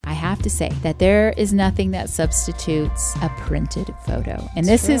have to say that there is nothing that substitutes a printed photo. And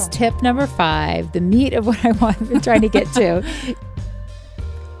this is tip number 5, the meat of what I'm trying to get to.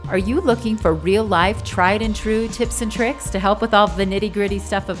 Are you looking for real life, tried and true tips and tricks to help with all the nitty gritty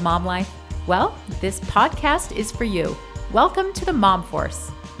stuff of mom life? Well, this podcast is for you. Welcome to the Mom Force.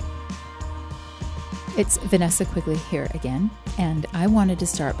 It's Vanessa Quigley here again, and I wanted to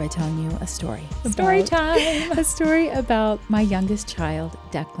start by telling you a story. Story time! A story about my youngest child,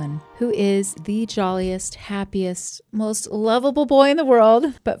 Declan, who is the jolliest, happiest, most lovable boy in the world.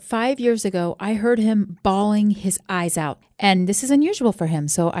 But 5 years ago, I heard him bawling his eyes out. And this is unusual for him,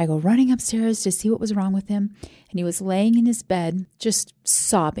 so I go running upstairs to see what was wrong with him. And he was laying in his bed, just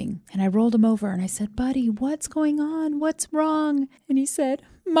sobbing. And I rolled him over and I said, "Buddy, what's going on? What's wrong?" And he said,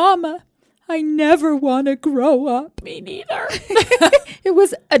 "Mama, I never want to grow up." Me neither. It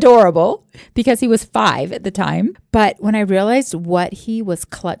was adorable because he was 5 at the time. But when I realized what he was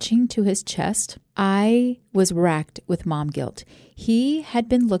clutching to his chest, I was racked with mom guilt. He had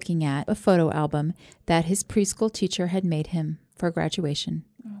been looking at a photo album that his preschool teacher had made him for graduation.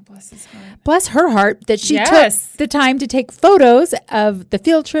 Oh, bless his heart. Bless her heart that she took the time to take photos of the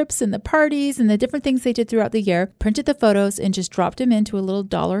field trips and the parties and the different things they did throughout the year, printed the photos and just dropped them into a little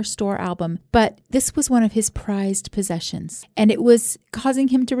dollar store album. But this was one of his prized possessions, and it was causing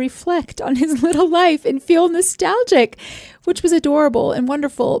him to reflect on his little life and feel nostalgic, which was adorable and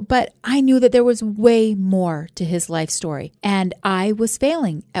wonderful. But I knew that there was way more to his life story, and I was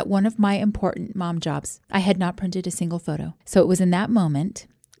failing at one of my important mom jobs. I had not printed a single photo. So it was in that moment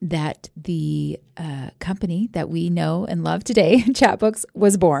that the company that we know and love today, Chatbooks,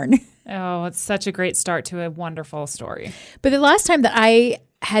 was born. Oh, it's such a great start to a wonderful story. But the last time that I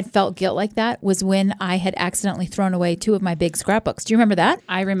had felt guilt like that was when I had accidentally thrown away 2 of my big scrapbooks. Do you remember that?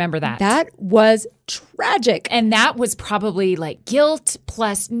 I remember that. That was tragic. And that was probably like guilt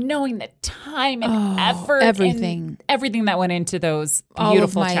plus knowing the time and effort. Everything. And everything that went into those all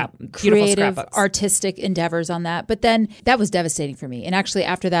beautiful, of my beautiful creative, scrapbooks. artistic endeavors on that. But then that was devastating for me. And actually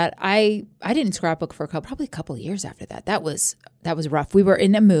after that, I didn't scrapbook for probably a couple of years after that. That was rough. We were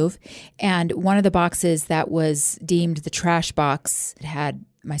in a move, and one of the boxes that was deemed the trash box, it had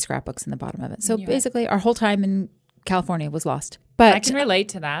my scrapbooks in the bottom of it. So basically our whole time in California was lost. But I can relate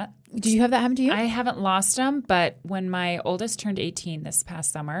to that. Did you have that happen to you? I haven't lost them, but when my oldest turned 18 this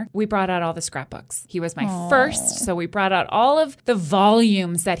past summer, we brought out all the scrapbooks. He was my first, so we brought out all of the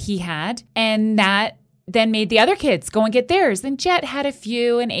volumes that he had, and that then made the other kids go and get theirs. Then Jet had a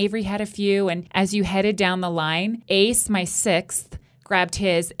few, and Avery had a few, and as you headed down the line, Ace, my 6th, grabbed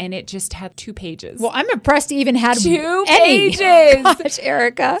his, and it just had 2 pages. Well, I'm impressed he even had 2 any. pages. Gosh,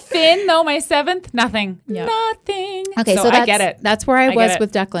 Erica. Finn, though, my 7th, nothing. Yeah. Nothing. Okay, so I get it. That's where I was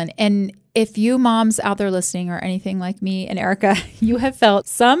with Declan. And if you moms out there listening or anything like me and Erica, you have felt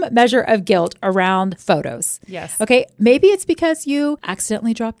some measure of guilt around photos. Yes. Okay, maybe it's because you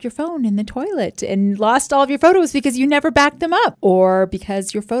accidentally dropped your phone in the toilet and lost all of your photos because you never backed them up, or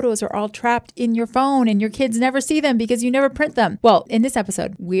because your photos are all trapped in your phone and your kids never see them because you never print them. Well, in this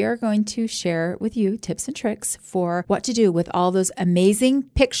episode, we are going to share with you tips and tricks for what to do with all those amazing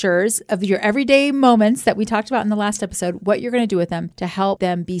pictures of your everyday moments that we talked about in the last episode, what you're going to do with them to help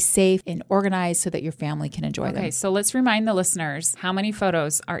them be safe and organized so that your family can enjoy them. Okay, so let's remind the listeners, how many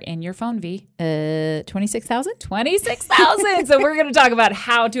photos are in your phone, V? 26,000? 26,000. So we're going to talk about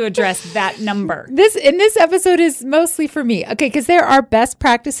how to address that number. This episode is mostly for me. Okay, because there are best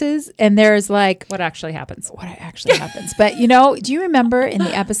practices and there's like what actually happens. But do you remember in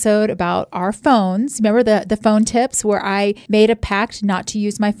the episode about our phones, remember the phone tips where I made a pact not to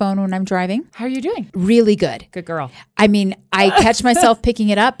use my phone when I'm driving? How are you doing? Really good. Good girl. I mean, I catch myself picking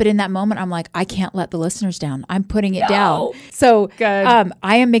it up, but in that moment, I'm like, I can't let the listeners down. I'm putting it down. So good.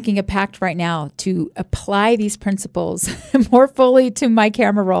 I am making a pact right now to apply these principles more fully to my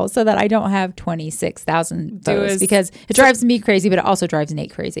camera roll so that I don't have 26,000 photos because it drives me crazy, but it also drives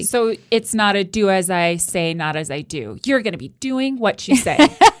Nate crazy. So it's not a do as I say, not as I do. You're going to be doing what you say.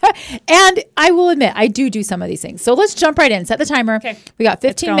 And I will admit, I do some of these things. So let's jump right in. Set the timer. Okay. We got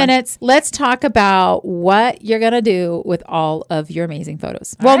 15 minutes. Let's talk about what you're going to do with all of your amazing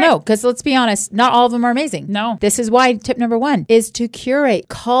photos. No, because let's be honest, not all of them are amazing. No. This is why tip number 1 is to curate.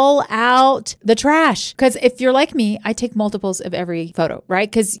 Cull out the trash. Because if you're like me, I take multiples of every photo, right?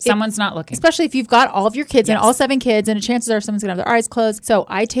 Because someone's not looking. Especially if you've got all of your kids and all 7 kids, and the chances are someone's going to have their eyes closed. So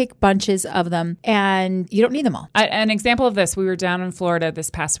I take bunches of them, and you don't need them all. An example of this, we were down in Florida this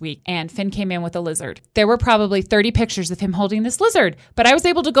past last week and Finn came in with a lizard. There were probably 30 pictures of him holding this lizard, but I was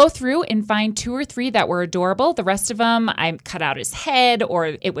able to go through and find 2 or 3 that were adorable. The rest of them, I cut out his head or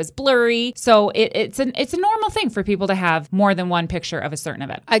it was blurry. So it's a normal thing for people to have more than one picture of a certain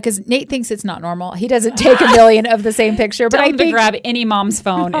event. Because Nate thinks it's not normal. He doesn't take a million of the same picture. But Tell I him think to grab any mom's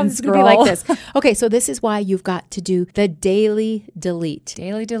phone and scroll. Be like this. Okay, so this is why you've got to do the daily delete.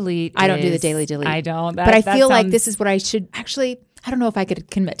 Daily delete. I don't do the daily delete. I don't. But I feel like this is what I should actually. I don't know if I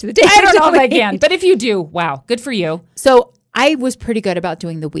could commit to the daily. I don't know if I can, but if you do, wow, good for you. So I was pretty good about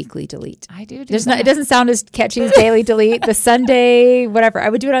doing the weekly delete. I do that. It doesn't sound as catchy as daily delete. The Sunday, whatever. I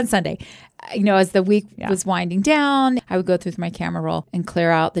would do it on Sunday. As the week was winding down, I would go through my camera roll and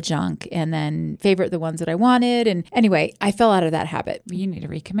clear out the junk and then favorite the ones that I wanted. And anyway, I fell out of that habit. You need to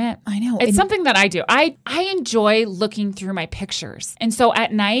recommit. I know. It's something that I do. I enjoy looking through my pictures. And so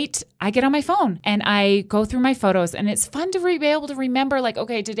at night, I get on my phone and I go through my photos. And it's fun to be able to remember, like,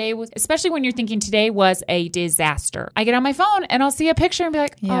 okay, today was, especially when you're thinking today was a disaster. I get on my phone and I'll see a picture and be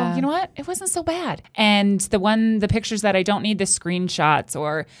like, oh, you know what? It wasn't so bad. And the pictures that I don't need the screenshots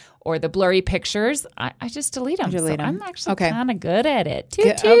or the blurry pictures, I just delete them. I'm actually kind of good at it.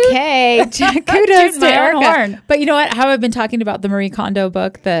 Toot, toot. Okay. Kudos to Erica. But you know what? How I've been talking about the Marie Kondo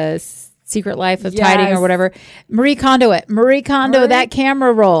book, the Secret Life of Tidying or whatever. Marie Kondo it. Marie Kondo that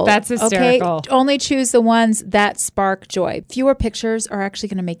camera roll. That's hysterical. Okay? Only choose the ones that spark joy. Fewer pictures are actually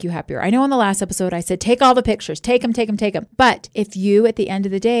going to make you happier. I know in the last episode I said, take all the pictures. Take them. But if you, at the end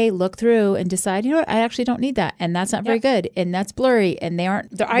of the day, look through and decide, you know what, I actually don't need that. And that's not very good. And that's blurry. And their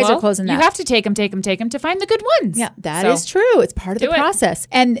eyes are closing that. You have to take them to find the good ones. Yeah, that is true. It's part of the process.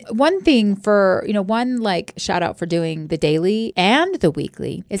 And one thing for, one like shout out for doing the daily and the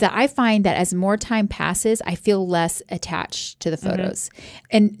weekly is that I find that as more time passes, I feel less attached to the photos.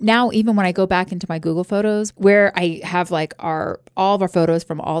 And now even when I go back into my Google Photos where I have like all of our photos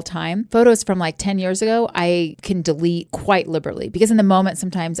from all time, photos from like 10 years ago, I can delete quite liberally because in the moment,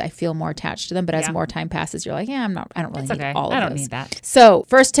 sometimes I feel more attached to them. But as more time passes, you're like, I don't really need all of those. I don't need that. So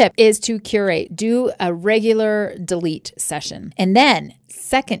first tip is to curate, do a regular delete session. And then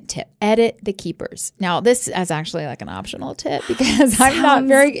second tip, edit the keepers. Now, this is actually like an optional tip because I'm not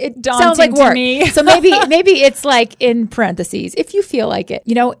very, it sounds like work. So maybe it's like in parentheses, if you feel like it.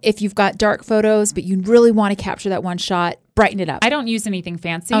 If you've got dark photos, but you really want to capture that one shot, brighten it up. I don't use anything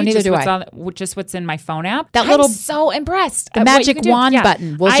fancy. Oh, neither do I. Just what's in my phone app. I'm so impressed. The magic wand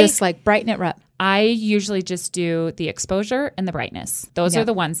button will just like brighten it up. I usually just do the exposure and the brightness. Those are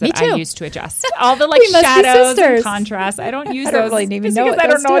the ones that I use to adjust. All the like shadows and contrast. I don't use those really even know because I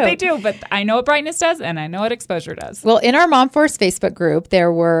don't know what they do, but I know what brightness does and I know what exposure does. Well, in our Mom Force Facebook group,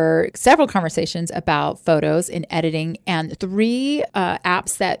 there were several conversations about photos and editing, and 3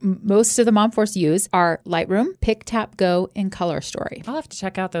 apps that most of the Mom Force use are Lightroom, Pic Tap Go, and Color Story. I'll have to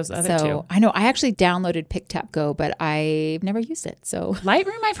check out those other 2. I know I actually downloaded Pic Tap Go, but I've never used it. So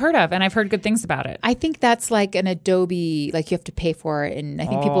Lightroom I've heard of, and I've heard good things about it. I think that's like an Adobe, like you have to pay for it. And I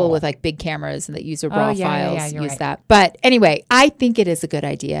think people with like big cameras and that use raw files use that. But anyway, I think it is a good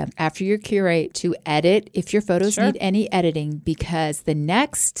idea after you curate to edit if your photos need any editing, because the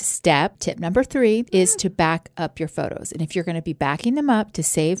next step, tip number 3, is to back up your photos. And if you're going to be backing them up to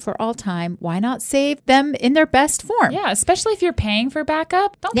save for all time, why not save them in their best form? Yeah, especially if you're paying for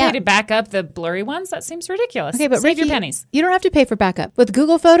backup. Don't pay to back up the blurry ones. That seems ridiculous. Okay, but save Ricky, your pennies. You don't have to pay for backup. With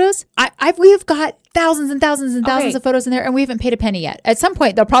Google Photos, we've got thousands and thousands and thousands of photos in there, and we haven't paid a penny yet. At some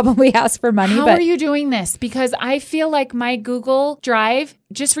point, they'll probably ask for money. How are you doing this? Because I feel like my Google Drive,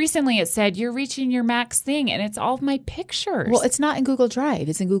 just recently it said, you're reaching your max thing, and it's all of my pictures. Well, it's not in Google Drive.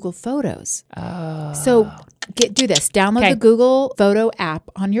 It's in Google Photos. Oh. So do this. Download the Google Photo app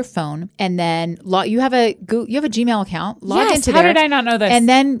on your phone, and then you have a Gmail account. Log into there. How did I not know this? And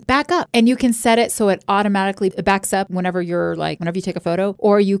then back up. And you can set it so it automatically backs up whenever you take a photo,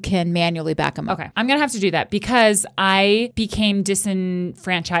 or you can manually back them up. Okay. I'm going to have to do that because I became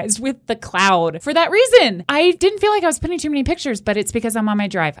disenfranchised with the cloud for that reason. I didn't feel like I was putting too many pictures, but it's because I'm on my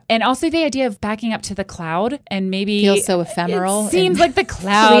drive. And also the idea of backing up to the cloud and maybe feels so ephemeral. It seems like the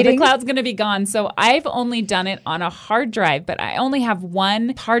cloud's going to be gone. So I've only done it on a hard drive, but I only have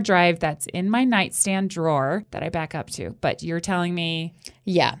one hard drive that's in my nightstand drawer that I back up to. But you're telling me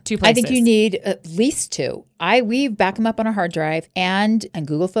 2 places. I think you need at least 2. we back them up on a hard drive and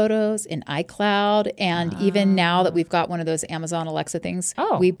Google Photos, in iCloud, and even now that we've got one of those Amazon Alexa things,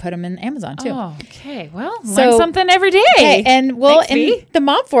 we put them in Amazon too. Oh, okay. Well, learn something every day. Okay, and the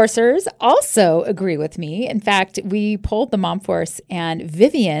Mom Forcers also agree with me. In fact, we polled the Mom Force, and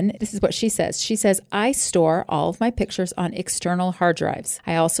Vivian, this is what she says. She says, I store all of my pictures on external hard drives.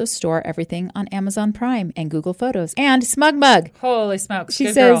 I also store everything on Amazon Prime and Google Photos and SmugMug. Holy smokes.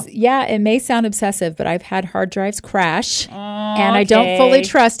 She says, yeah, it may sound obsessive, but I've had hard drives crash, and I don't fully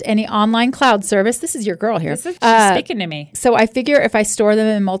trust any online cloud service. This is your girl here. She's speaking to me. So I figure if I store them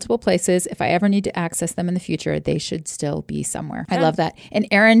in multiple places, if I ever need to access them in the future, they should still be somewhere. Yeah. I love that. And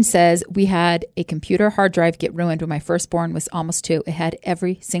Erin says, we had a computer hard drive get ruined when my firstborn was almost 2. It had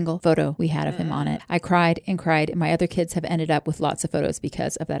every single photo we had of him on it. I cried and cried, and my other kids have ended up with lots of photos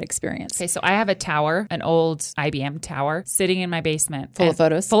because of that experience. Okay, so I have a tower, an old IBM tower, sitting in my basement. Full of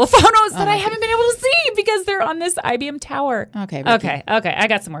photos that I haven't been able to see because they're on this IBM tower. Okay, Ricky. Okay. I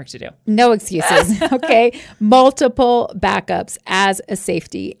got some work to do. No excuses. Okay. Multiple backups as a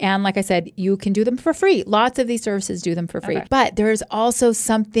safety. And like I said, you can do them for free. Lots of these services do them for free. Okay. But there's also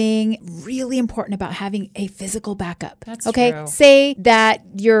something really important about having a physical backup. That's true. Say that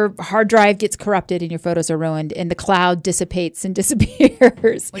your hard drive gets corrupted and your photos are ruined and the cloud dissipates and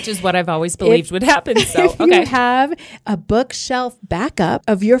disappears. Which is what I've always believed would happen. So, if you have a bookshelf backup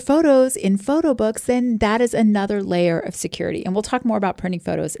of your photos in photo books, then that is another layer of security. And we'll talk more about printing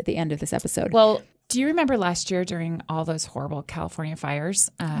photos at the end of this episode. Well, do you remember last year during all those horrible California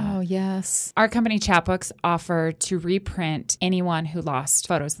fires? Oh, yes. Our company, Chatbooks, offered to reprint anyone who lost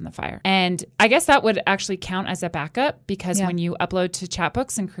photos in the fire. And I guess that would actually count as a backup because when you upload to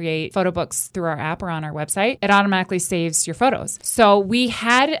Chatbooks and create photo books through our app or on our website, it automatically saves your photos. So we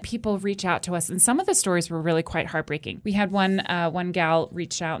had people reach out to us, and some of the stories were really quite heartbreaking. We had one gal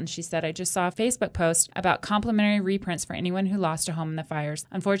reach out, and she said, I just saw a Facebook post about complimentary reprints for anyone who lost a home in the fires.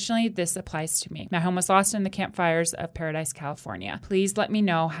 Unfortunately, this applies to me. My home was lost in the campfires of Paradise, California. Please let me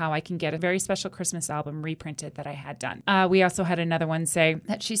know how I can get a very special Christmas album reprinted that I had done. We also had another one say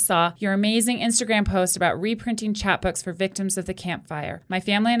that she saw your amazing Instagram post about reprinting chapbooks for victims of the campfire. My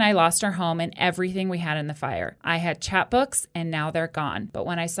family and I lost our home and everything we had in the fire. I had chapbooks and now they're gone. But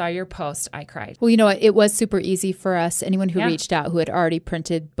when I saw your post, I cried. Well, you know what? It was super easy for us. Anyone who reached out who had already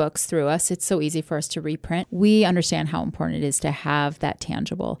printed books through us, it's so easy for us to reprint. We understand how important it is to have that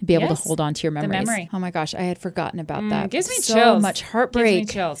tangible, be able to hold on to your memories. Oh my gosh, I had forgotten about that. Gives me so chills. Much heartbreak. Gives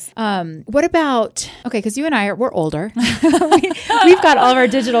me chills. What about, because you and I we're older. We've got all of our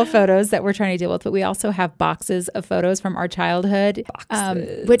digital photos that we're trying to deal with, but we also have boxes of photos from our childhood,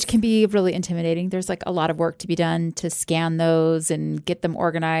 which can be really intimidating. There's like a lot of work to be done to scan those and get them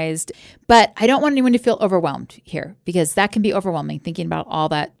organized. But I don't want anyone to feel overwhelmed here because that can be overwhelming thinking about all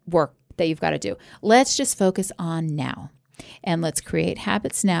that work that you've got to do. Let's just focus on now. And let's create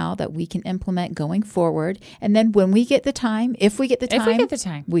habits now that we can implement going forward. And then when we get the time, if we get the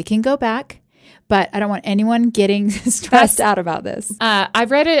time, we can go back. But I don't want anyone getting stressed out about this. I've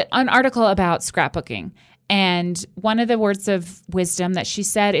read an article about scrapbooking. And one of the words of wisdom that she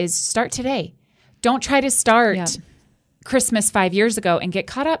said is start today. Don't try to start Christmas 5 years ago and get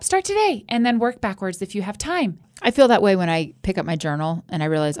caught up. Start today and then work backwards if you have time. I feel that way when I pick up my journal and I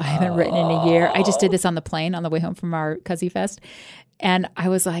realize I haven't written in a year. I just did this on the plane on the way home from our Cuzzy Fest. And I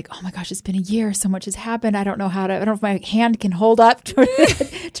was like, oh my gosh, it's been a year. So much has happened. I don't know if my hand can hold up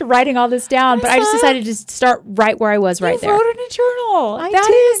to writing all this down. But I just decided to start right where I was right there. You wrote in a journal.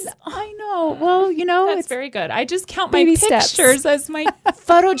 I know. Well, that's very good. I just count my pictures as my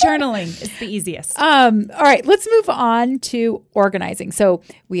photo journaling. It's the easiest. All right, let's move on to organizing. So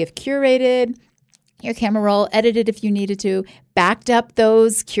we have curated your camera roll, edited if you needed to, backed up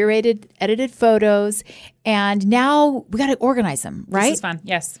those curated, edited photos, and now we got to organize them, right? This is fun,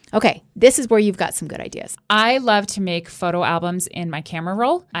 yes. Okay, this is where you've got some good ideas. I love to make photo albums in my camera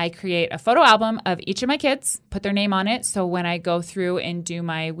roll. I create a photo album of each of my kids, put their name on it, so when I go through and do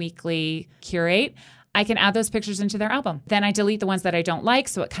my weekly curate, I can add those pictures into their album. Then I delete the ones that I don't like,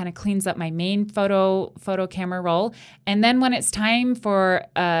 so it kind of cleans up my main photo camera roll. And then when it's time for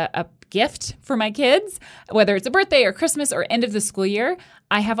a gift for my kids, whether it's a birthday or Christmas or end of the school year,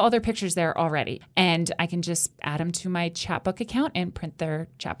 I have all their pictures there already. And I can just add them to my Chatbook account and print their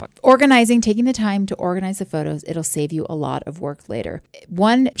Chatbook. Organizing, taking the time to organize the photos, it'll save you a lot of work later.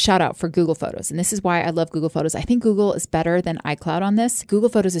 One shout out for Google Photos. And this is why I love Google Photos. I think Google is better than iCloud on this. Google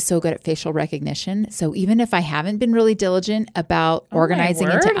Photos is so good at facial recognition. So even if I haven't been really diligent about organizing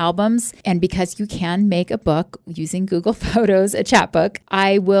into albums, and because you can make a book using Google Photos, a Chatbook,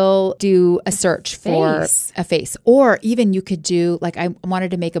 I will do a search for a face. Or even you could do, like, I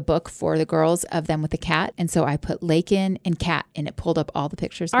wanted to make a book for the girls of them with a cat. And so I put Lakin and cat, and it pulled up all the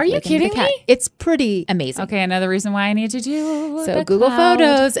pictures. Are you kidding me? It's pretty amazing. Okay, another reason why I need to do so Google cloud.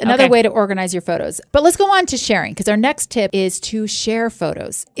 Photos, another way to organize your photos. But let's go on to sharing, because our next tip is to share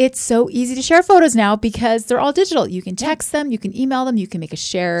photos. It's so easy to share photos now because they're all digital. You can text them, you can email them, you can make a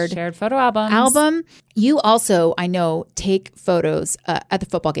shared photo album. You also, I know, take photos at the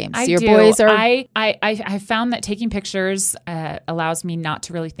football games. I Your do. boys are. I found that taking pictures allows me not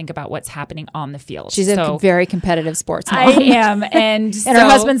to really think about what's happening on the field. She's a very competitive sports mom. I am, and her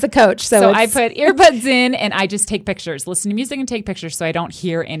husband's the coach. So I put earbuds in and I just take pictures, listen to music and take pictures, so I don't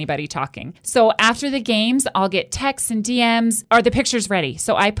hear anybody talking. So after the games, I'll get texts and DMs. Are the pictures ready?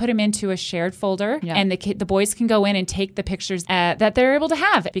 So I put them into a shared folder, and the boys can go in and take the pictures that they're able to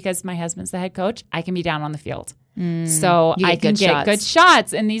have, because my husband's the head coach. I can be down on the field. So I can get good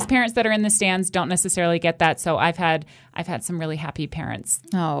shots. And these parents that are in the stands don't necessarily get that. So I've had some really happy parents.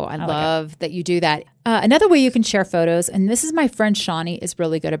 Oh, I love that you do that. Another way you can share photos, and this is my friend Shawnee is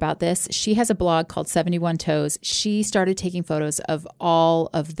really good about this. She has a blog called 71 Toes. She started taking photos of all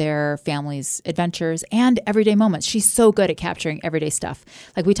of their family's adventures and everyday moments. She's so good at capturing everyday stuff.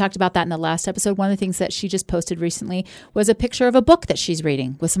 Like we talked about that in the last episode. One of the things that she just posted recently was a picture of a book that she's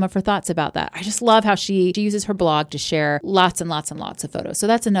reading with some of her thoughts about that. I just love how she uses her blog to share lots and lots and lots of photos. So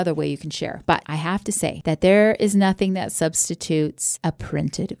that's another way you can share. But I have to say that there is nothing that substitutes a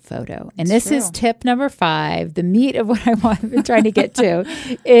printed photo. And this is tip number 5. The meat of what I've been trying to get to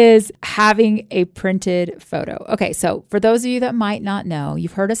is having a printed photo. Okay, so for those of you that might not know,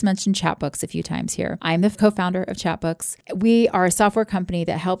 you've heard us mention Chatbooks a few times here. I'm the co-founder of Chatbooks. We are a software company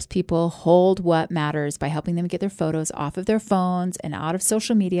that helps people hold what matters by helping them get their photos off of their phones and out of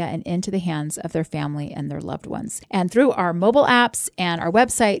social media and into the hands of their family and their loved ones. And through our mobile apps and our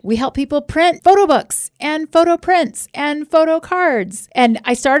website, we help people print photo books and photo prints and photo cards. And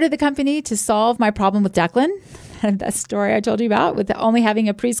I started the company to solve my problem with Declan. That story I told you about with only having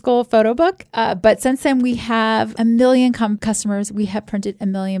a preschool photo book. But since then, we have 1 million customers. We have printed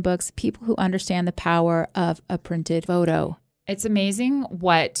 1 million books, people who understand the power of a printed photo. It's amazing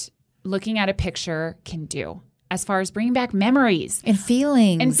what looking at a picture can do as far as bringing back memories. And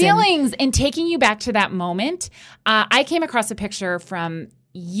feelings. And taking you back to that moment. I came across a picture from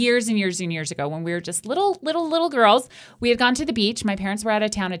years and years and years ago when we were just little girls. We had gone to the beach. My parents were out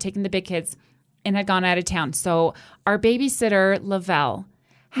of town, had taken the big kids and had gone out of town. So our babysitter, Lavelle,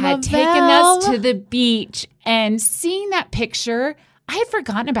 had taken us to the beach, and seeing that picture, I had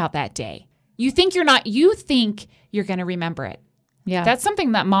forgotten about that day. You think you're going to remember it. Yeah. That's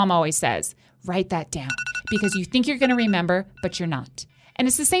something that mom always says. Write that down, because you think you're going to remember, but you're not. And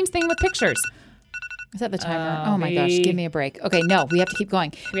it's the same thing with pictures. Is that the timer? Oh my gosh, give me a break. Okay, no, we have to keep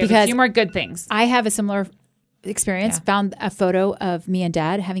going. We have a few more good things. I have a similar experience. Yeah. Found a photo of me and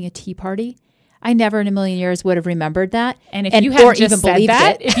Dad having a tea party. I never in a million years would have remembered that. And if you hadn't just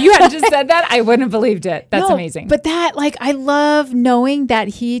said that, I wouldn't have believed it. That's amazing. But that, I love knowing that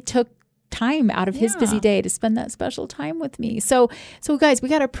he took time out of his busy day to spend that special time with me. So guys, we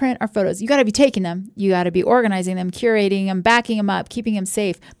got to print our photos. You got to be taking them. You got to be organizing them, curating them, backing them up, keeping them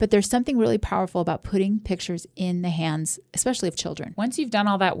safe. But there's something really powerful about putting pictures in the hands, especially of children. Once you've done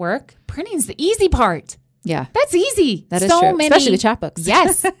all that work, printing's the easy part. Yeah. That's easy. That is true. Especially with Chatbooks.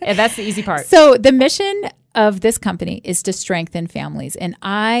 Yes. That's the easy part. So the mission of this company is to strengthen families. And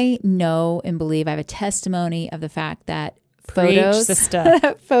I know and believe I have a testimony of the fact that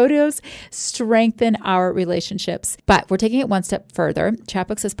photos strengthen our relationships. But we're taking it one step further.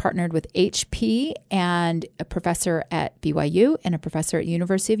 Chatbooks has partnered with HP and a professor at BYU and a professor at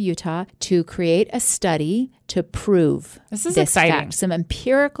University of Utah to create a study to prove this exciting fact, some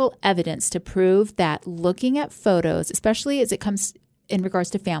empirical evidence to prove that looking at photos, especially as it comes in regards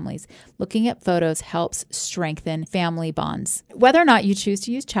to families, looking at photos helps strengthen family bonds. Whether or not you choose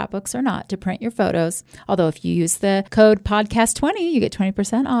to use Chatbooks or not to print your photos, although if you use the code podcast20, you get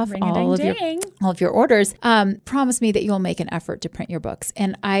 20% off all of your orders. Promise me that you'll make an effort to print your books.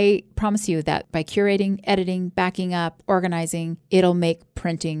 And I promise you that by curating, editing, backing up, organizing, it'll make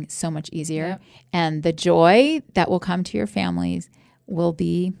printing so much easier. Yep. And the joy that will come to your families will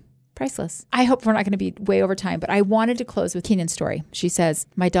be priceless. I hope we're not going to be way over time, but I wanted to close with Keenan's story. She says,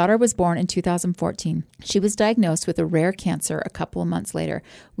 my daughter was born in 2014. She was diagnosed with a rare cancer a couple of months later.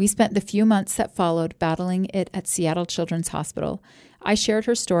 We spent the few months that followed battling it at Seattle Children's Hospital. I shared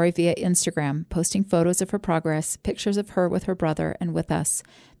her story via Instagram, posting photos of her progress, pictures of her with her brother and with us.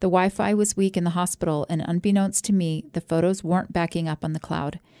 The Wi-Fi was weak in the hospital, and unbeknownst to me, the photos weren't backing up on the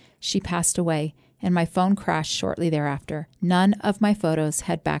cloud. She passed away, and my phone crashed shortly thereafter. None of my photos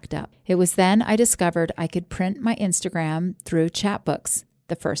had backed up. It was then I discovered I could print my Instagram through Chatbooks,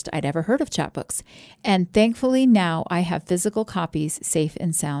 the first I'd ever heard of Chatbooks. And thankfully now I have physical copies safe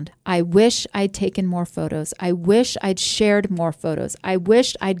and sound. I wish I'd taken more photos. I wish I'd shared more photos. I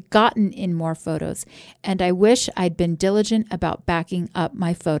wish I'd gotten in more photos. And I wish I'd been diligent about backing up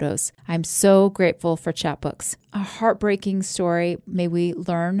my photos. I'm so grateful for Chatbooks. A heartbreaking story. May we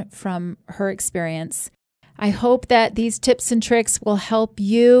learn from her experience. I hope that these tips and tricks will help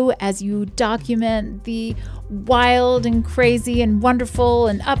you as you document the wild and crazy and wonderful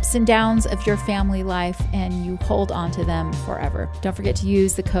and ups and downs of your family life, and you hold on to them forever. Don't forget to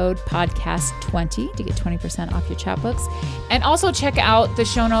use the code podcast20 to get 20% off your Chatbooks. And also check out the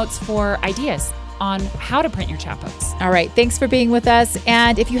show notes for ideas on how to print your chapbooks. All right. Thanks for being with us.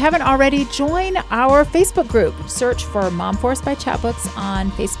 And if you haven't already, join our Facebook group. Search for Mom Force by Chatbooks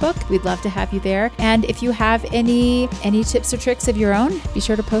on Facebook. We'd love to have you there. And if you have any tips or tricks of your own, be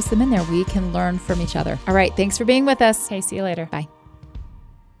sure to post them in there. We can learn from each other. All right. Thanks for being with us. Okay. See you later. Bye.